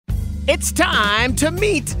It's time to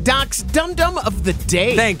meet Doc's Dum Dum of the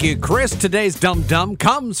Day. Thank you, Chris. Today's Dum Dum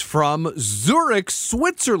comes from Zurich,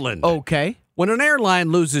 Switzerland. Okay. When an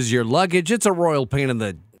airline loses your luggage, it's a royal pain in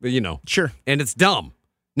the, Sure. and it's dumb.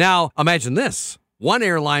 Now, imagine this. One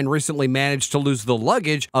airline recently managed to lose the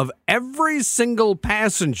luggage of every single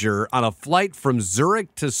passenger on a flight from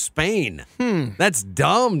Zurich to Spain. That's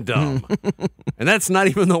dumb. And that's not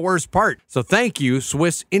even the worst part. So thank you,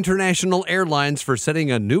 Swiss International Airlines, for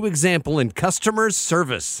setting a new example in customer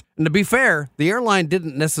service. And to be fair, the airline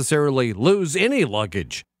didn't necessarily lose any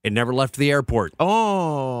luggage. It never left the airport.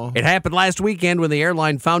 Oh. It happened last weekend when the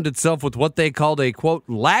airline found itself with what they called a, quote,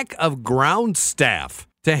 lack of ground staff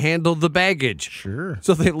to handle the baggage. Sure.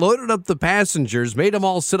 So they loaded up the passengers, made them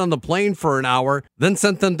all sit on the plane for an hour, then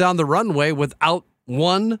sent them down the runway without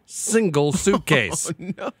one single suitcase.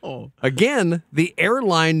 Oh, no. Again, the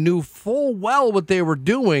airline knew full well what they were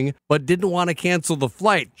doing, but didn't want to cancel the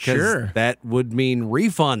flight. 'Cause Sure. that would mean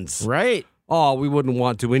refunds. Right. Oh, we wouldn't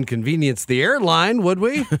want to inconvenience the airline, would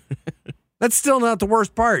we? That's still not the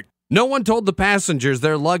worst part. No one told the passengers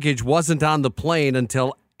their luggage wasn't on the plane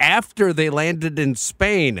until after they landed in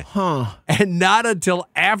Spain. Huh. And not until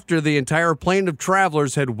after the entire plane of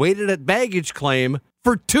travelers had waited at baggage claim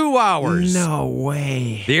for 2 hours. No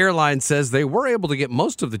way. The airline says they were able to get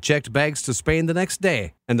most of the checked bags to Spain the next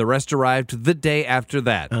day, and the rest arrived the day after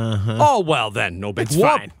that. Oh, well then, no big It's whoop.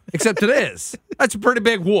 fine. Except it is. That's a pretty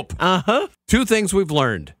big whoop. Two things we've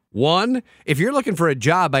learned. One, if you're looking for a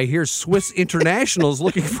job, I hear Swiss International's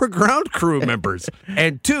looking for ground crew members.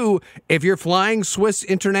 And two, if you're flying Swiss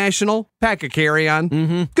International, pack a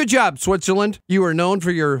carry-on. Good job, Switzerland. You are known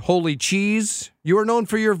for your holy cheese. You are known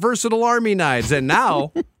for your versatile army knives. And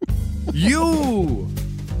now, you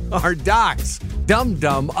are Doc's Dum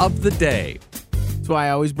Dum of the Day. That's why I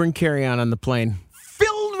always bring carry-on the plane.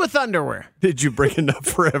 Filled with underwear. Did you bring enough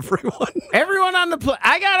for everyone? Everyone on the plane.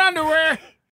 I got underwear.